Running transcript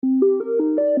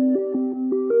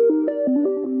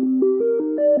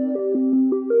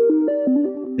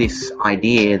this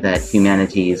idea that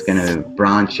humanity is going to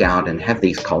branch out and have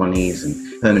these colonies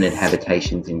and permanent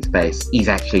habitations in space is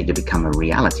actually to become a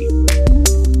reality.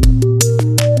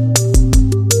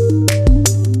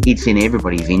 It's in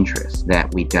everybody's interest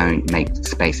that we don't make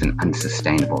space an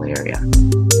unsustainable area.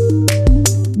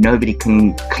 Nobody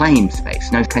can claim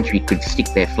space. No country could stick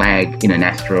their flag in an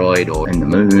asteroid or in the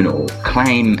moon or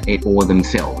claim it for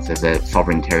themselves as a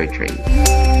sovereign territory.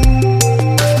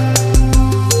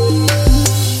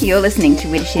 You're listening to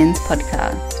Widdershins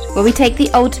Podcast, where we take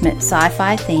the ultimate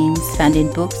sci-fi themes found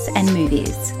in books and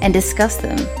movies and discuss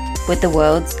them with the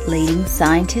world's leading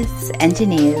scientists,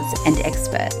 engineers, and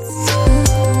experts.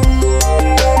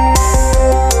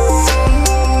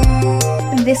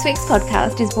 This week's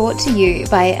podcast is brought to you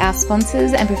by our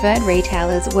sponsors and preferred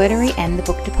retailers, Wordery and The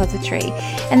Book Depository.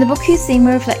 And the book whose theme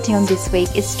we're reflecting on this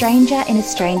week is Stranger in a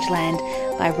Strange Land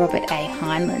by Robert A.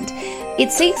 Heinlein.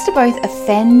 It seeks to both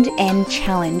offend and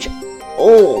challenge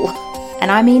all, and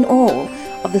I mean all,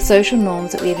 of the social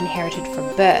norms that we have inherited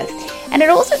from birth. And it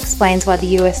also explains why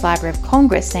the US Library of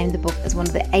Congress named the book as one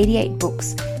of the 88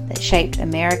 books that shaped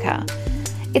America.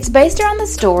 It's based around the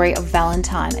story of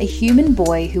Valentine, a human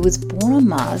boy who was born on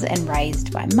Mars and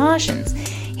raised by Martians.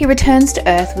 He returns to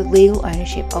Earth with legal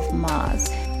ownership of Mars.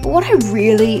 But what I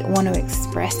really want to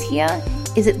express here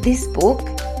is that this book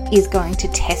is going to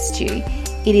test you.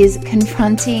 It is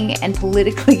confronting and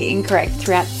politically incorrect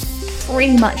throughout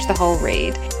pretty much the whole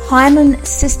read. Heinlein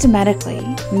systematically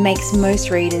makes most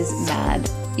readers mad.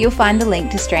 You'll find the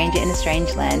link to Stranger in a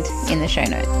Strange Land in the show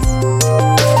notes.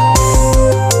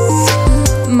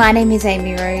 My name is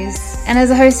Amy Rose, and as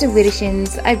a host of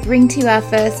Widdershins, I bring to you our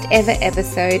first ever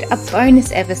episode, a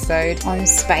bonus episode on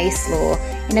space law,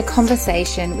 in a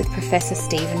conversation with Professor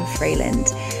Stephen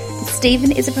Freeland.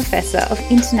 Stephen is a Professor of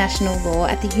International Law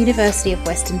at the University of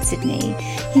Western Sydney.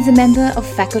 He's a member of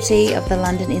faculty of the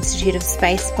London Institute of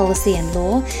Space Policy and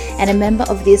Law and a member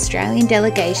of the Australian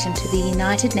delegation to the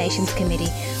United Nations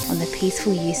Committee on the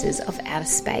Peaceful Uses of Outer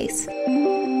Space.